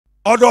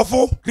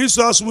Odofo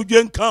Christmas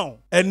mudwen kan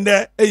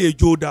enne eye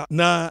joda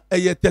na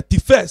eye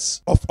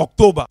 31st of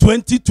October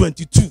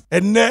 2022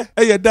 enne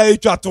eye da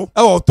etwato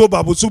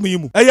October bosumi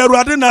mu eye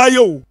ruade na aye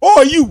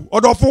o you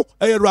odofo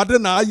eye ruade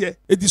na aye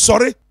edi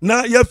sorry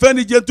na ye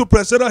fani gentle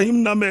presenter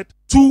him named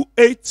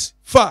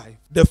 285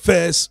 the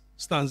first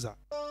stanza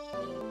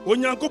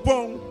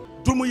Onyankopon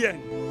dumu yen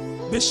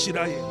be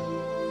shira ye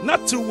na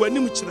te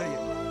wanim kire ye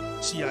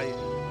chia ye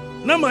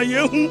na ma ye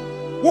hu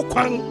wo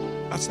kwan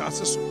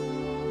asase so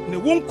ne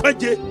won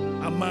kwaje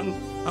amang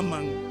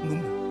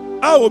numu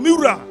a o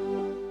miwura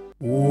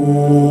Onyankopon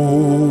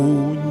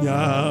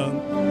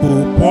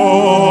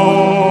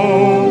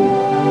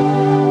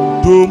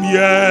dum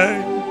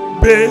ye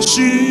be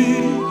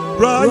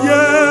shira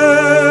ye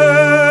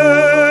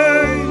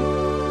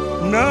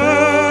na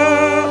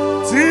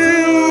ti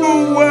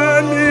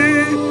wani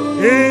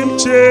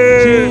imche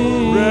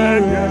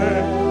reye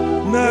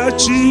na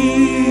chi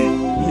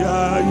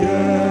ya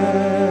ye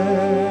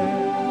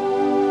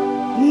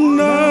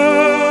na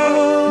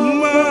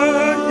ma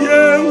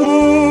yehu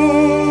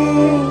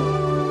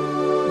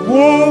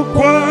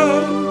wokwa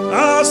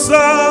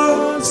asa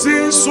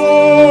siso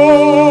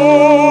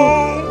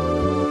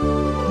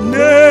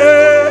ne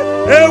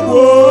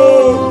ewo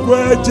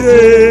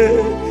kweje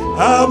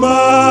ama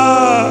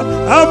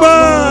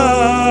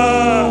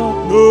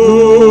no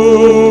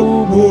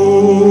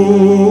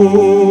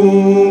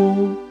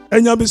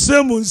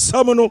enyabisemu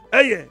nsamono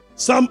eye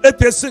Psalm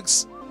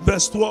 86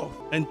 verse 12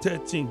 and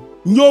 13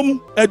 nyom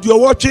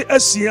eduowoche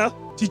asia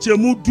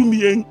tichemu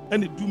dumien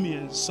and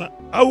dumien sa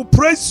I will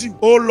praise you,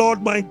 O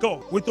Lord my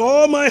God, with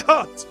all my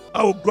heart.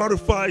 I will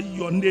glorify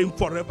your name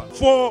forever.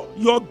 For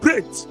your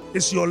great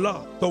is your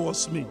love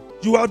towards me.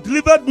 You have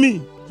delivered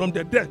me from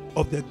the death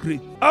of the grave.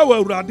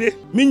 Our rade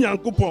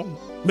minyankopon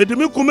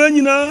medemi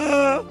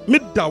kumanyina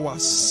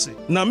midawase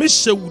na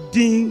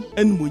meshewudin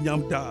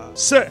enmunyam da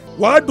se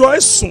wado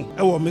eson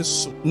ewo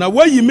meso na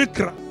wayi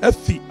mikra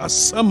afi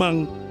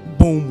asaman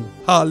bomu.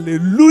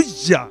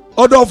 Hallelujah.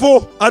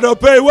 Odofo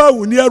adope wa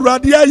wuni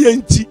awrade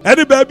ayenti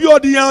ene ba bi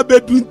odi ya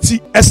bedu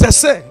nti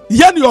esese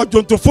ye ne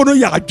ojontofo no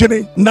ya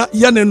adwene na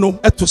ye ne no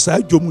eto sa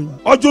adwomu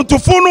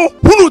ojontofo no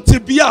hunu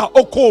tibia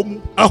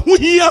okomu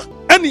ahohia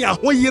ene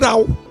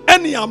ahoyirawo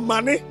ene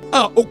amane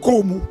a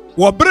okomu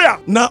wobrea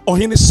na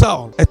ohene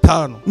Saul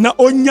etano na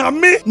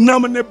onyame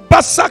nam ne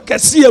basa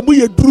kese emu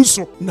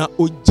yedruso na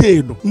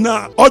oje no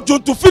na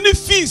ojontofo ni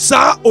fi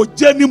sa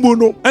oje ni mu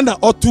no na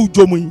otu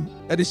dwomu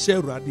ede she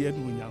awrade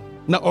enu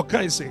na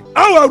okai se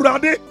awa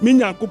awrade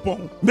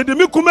minyankopon mede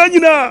me kuma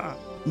nyina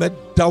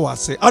meda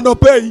wase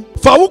anopei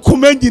fa wo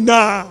kuma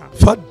nyina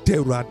fa de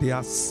awrade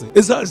ase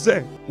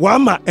ezaze wa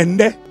ma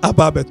enne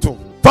ababeto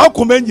fa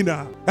kuma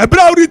nyina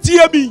ebra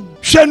awritie bi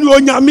hwe ne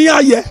onyame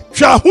aye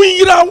hwe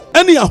ahoyiraw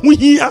ene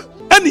ahohia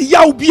ene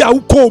yaw bi a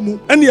wokomu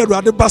ene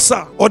awrade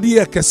basa ode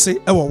ye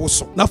kese ewo wo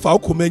so na fa wo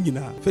kuma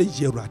nyina fa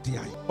yi awrade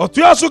aye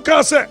otuaso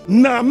ka se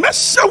na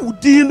mesha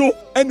wudi no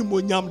ene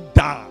monyam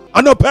da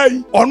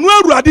anopei onu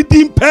awrade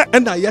dimpe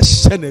ena ye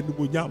hye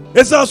nanimonyam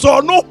esa so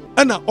onu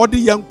ena ode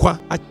ye nkwa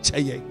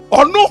akyeye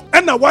onu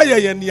ena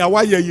waye ye nia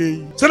waye ye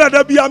sena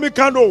da bia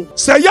meka no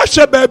se ye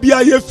hye ba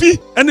bia ye fi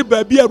ene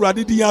ba bia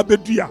awrade din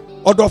abedua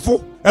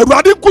odofo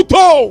awrade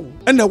kuto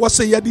ena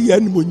wose ye de ye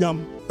nanimonyam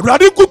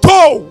awrade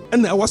kuto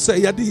ena wose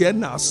ye de ye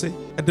na ase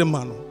ede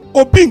ma no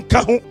obi nka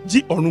ho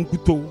ji onu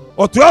kuto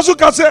otoaso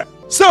ka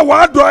se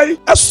wadoi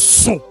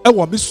eso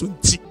ewo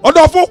mesunti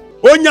odofo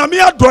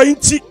onyame adoi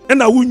nti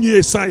na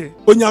wunye saye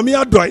onyame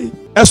adoi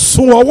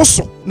eso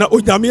woso na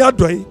onyame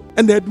adoi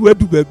na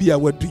adu baabi a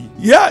wadu.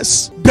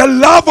 Yes, the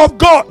love of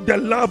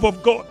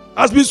God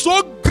has been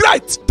so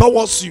great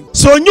towards you.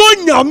 So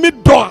onyame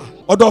do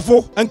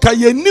odofo enka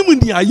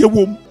yenim ni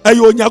ayewom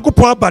ayo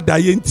Onyankopon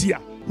abadaye ntia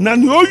na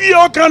ne owie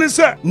okane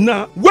se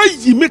na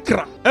wayi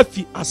mikra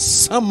afi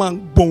asaman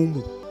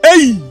bomu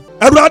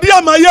Awurade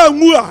amaye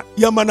anwu a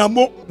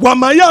yamanamo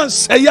wamaye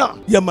anseya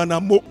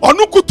yamanamo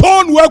onu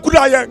kuto nu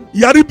akura yen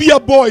yare bia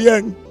boy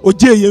yen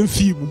oje yen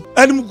fimu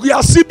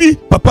enmuguase bi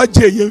papa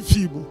je yen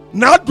fimu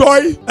na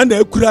doi na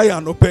akura ya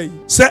no pay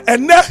se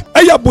enne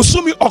eya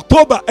bosumi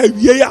October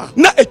awie ya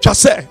na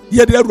etwase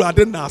ye de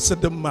Awurade na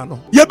asede ma no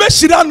ye be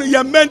hira no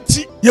ye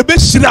menti ye be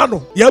hira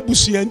no ye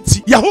busua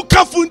nti ye ho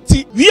kafu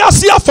nti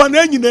wiase afa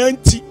na nyina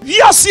nti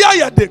wiase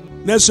ayede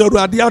na so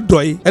Awurade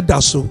adoi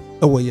edaso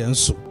ewo yen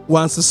so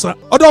wansesa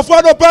odofo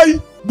adopai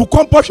bu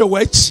komposhe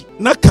wachi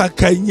na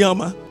kaka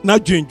nyama na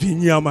dwendwen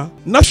nyama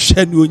na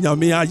hwe ne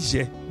onyame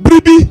aye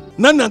bribi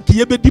na nanke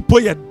ye bedipo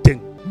ye den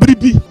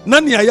bribi na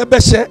ne aye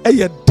behye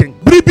eye den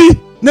bribi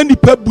na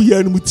nipa bu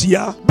ya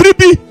nmutia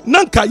bribi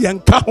na nka ye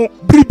nka ho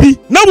bribi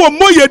na wo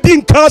moye di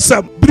nka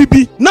asam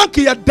bribi na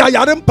nka ye da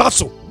yare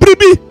mpaso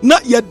bribi na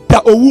ye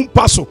da owu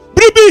mpaso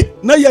bribi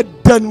na ye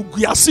da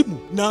nuguase mu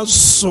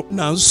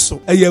nanso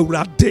eye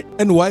Awurade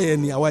ene waye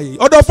ni awaye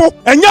odofo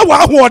enye wa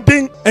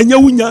ahoden enye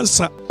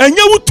wunyansa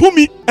enye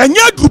wutumi enye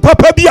adu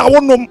papa bi a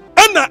wonom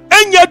ena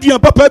enye aduan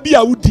papa bi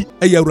a wudi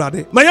eye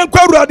Awurade ma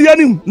yenkwa Awurade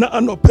anim na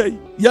anopei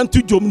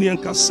yantu jom ne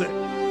yenkase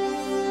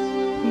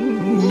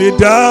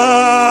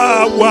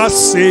meda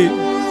wase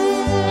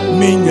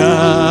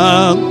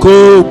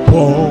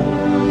Minyankopon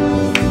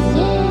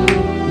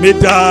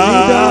Mida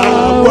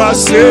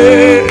wase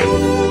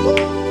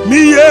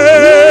miye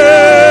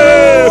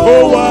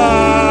hoa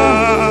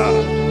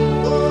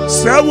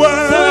sawa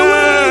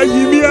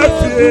yimi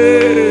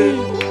afi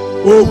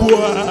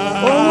obua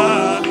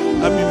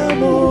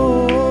aminamo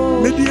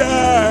media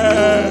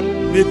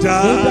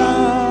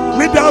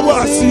mida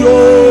wase o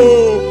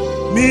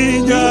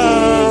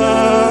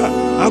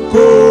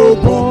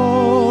minyankopon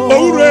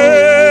ore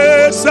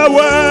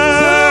sawa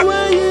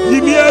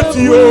yimi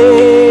afi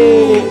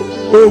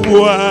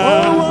Obua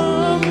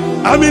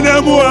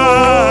Aminamua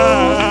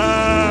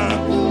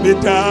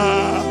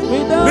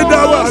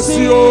Mida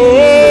wasio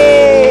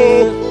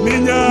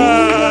Minya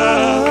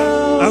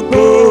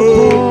Anko.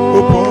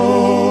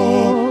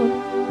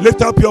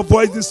 Lift up your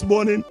voice this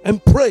morning and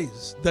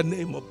praise the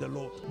name of the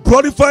Lord.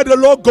 Glorify the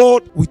Lord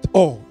God with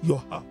all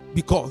your heart,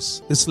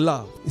 because His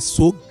love is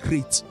so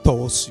great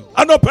towards you.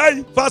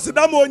 Anopai,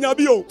 Fasidamo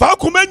Nyabio,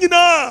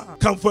 Fakumenina,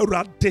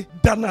 Kamferade,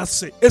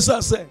 Danase,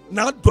 Esase,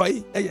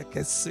 Nadwai,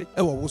 Eyakese,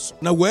 Ewawoso.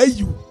 Now where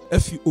you,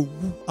 if you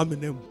owu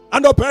aminem.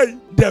 Anopai,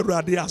 the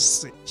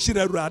radiase,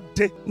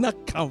 Shirade, na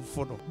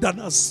Kamfono,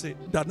 Danase,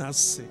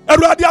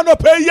 Eradi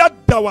anopai ya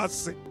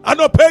dawase,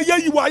 anopai ya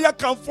yiwaya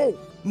kamfo.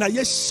 Na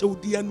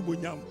yeshodi an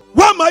wunyam.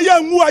 Wa maya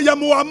nwu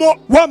ayamuamo,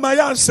 wa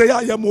maya nse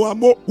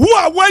ayamuamo. Wu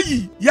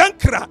awayi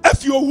yankra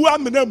efio wu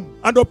amenam.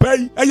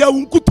 Andopai eya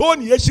unkuto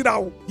ni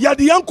yeshirawo.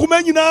 Yade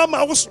yankuma nyina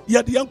ma wo so.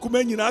 Yade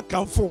yankuma nyina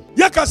kanfo.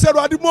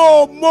 Yakasero ade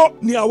mo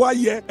ni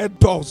awaye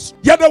edos.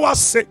 Yade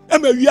wase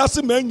ema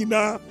wiase ma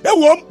nyina.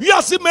 Ewom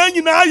wiase ma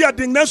nyina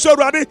yade nanso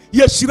Awurade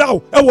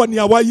yeshirawo ewo ni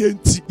awaye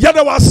nti. Yade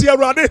wase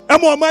Awurade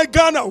ema oman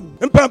Ghana wo.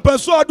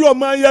 Mpampanso ade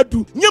oman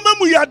yadu. Nyema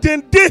mu yade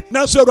nde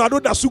nanso Awurade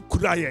da su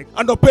kuraye.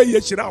 Andopai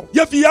yeshirawo.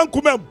 Yefi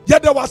yankumam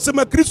yade wase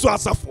ma Kristo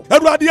asafo.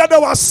 Awurade yade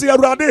wase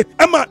Awurade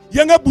ema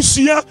yenga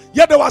busia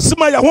yade wase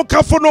ma ya ho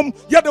kafonom.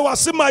 Yade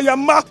wasima ya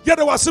ma,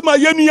 yade wasima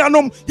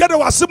yenuanom, yade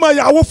wasima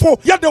ya awofo,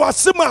 yade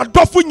wasima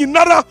adofo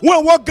nyinara,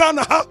 wo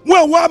Ghana ha,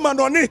 wo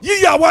amanone,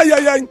 yiya wa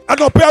yeyen,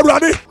 anope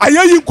Awurade,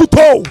 ayeyi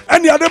nkuto,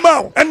 eni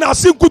adema, ena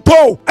ase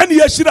nkuto, eni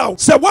yeshira,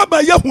 se wa ma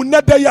yehu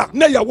nedaya,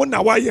 na ya wo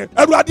na waye.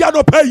 Awurade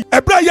anope,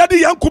 ebra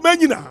yade yankuma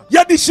nyina,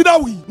 yade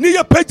shirawi, ni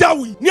ye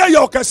pejawi, ni ye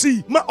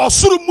okasi, ma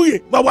osuru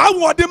muye, ma wa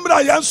wode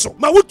mra yanso,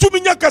 ma wutumi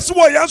nya kase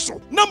wo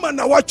yanso, na ma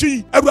na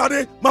watwi,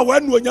 Awurade, ma wa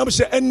anu onyam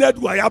hye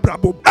enedu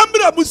ayabrabom.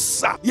 Amra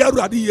musa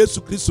Yaradi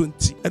Yesu Kristo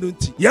nti eno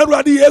nti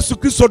Yaradi Yesu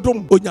Kristo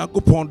dom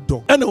Onyankopon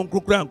do ene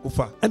onkrokra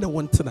ankofa ene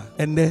wontena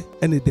ene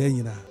da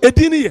nyina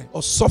edini ye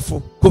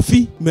osofo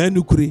Kofi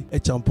Manukure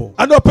Akyeampong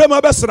anope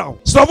ma besrawo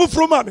sofo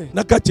froma me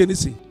na ka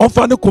chenisi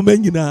onfa ne koma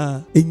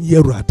nyina enyi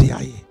Yaradi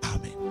aye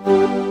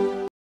amen.